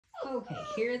Okay,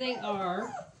 here they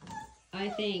are. I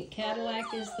think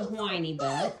Cadillac is the whiny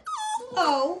butt.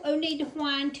 Oh, need to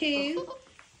whine too.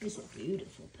 It's a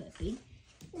beautiful puppy.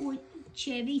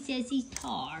 Chevy says he's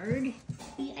tired.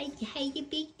 He had a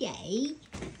big day.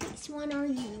 Which one are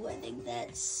you? I think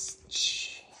that's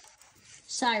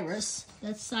Cyrus.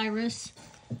 That's Cyrus.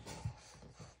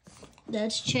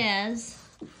 That's Chaz.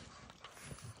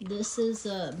 This is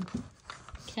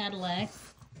Cadillac.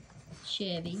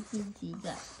 Chevy. He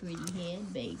got pretty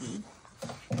head, baby.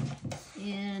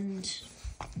 And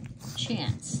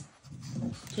Chance.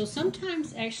 So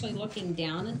sometimes actually looking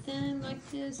down at them like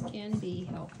this can be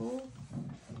helpful.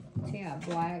 See how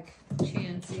black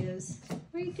Chance is.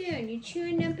 What are you doing? You're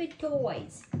chewing up at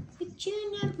toys. You're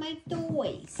chewing up my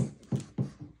toys.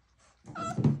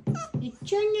 You're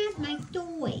chewing up my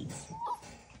toys.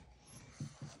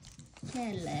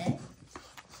 Hello.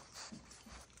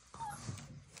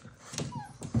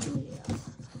 Yeah.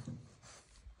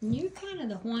 You're kind of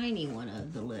the whiny one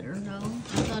of the litter, no?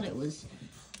 I thought it was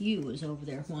you was over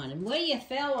there whining. Well, you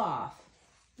fell off.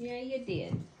 Yeah, you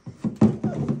did.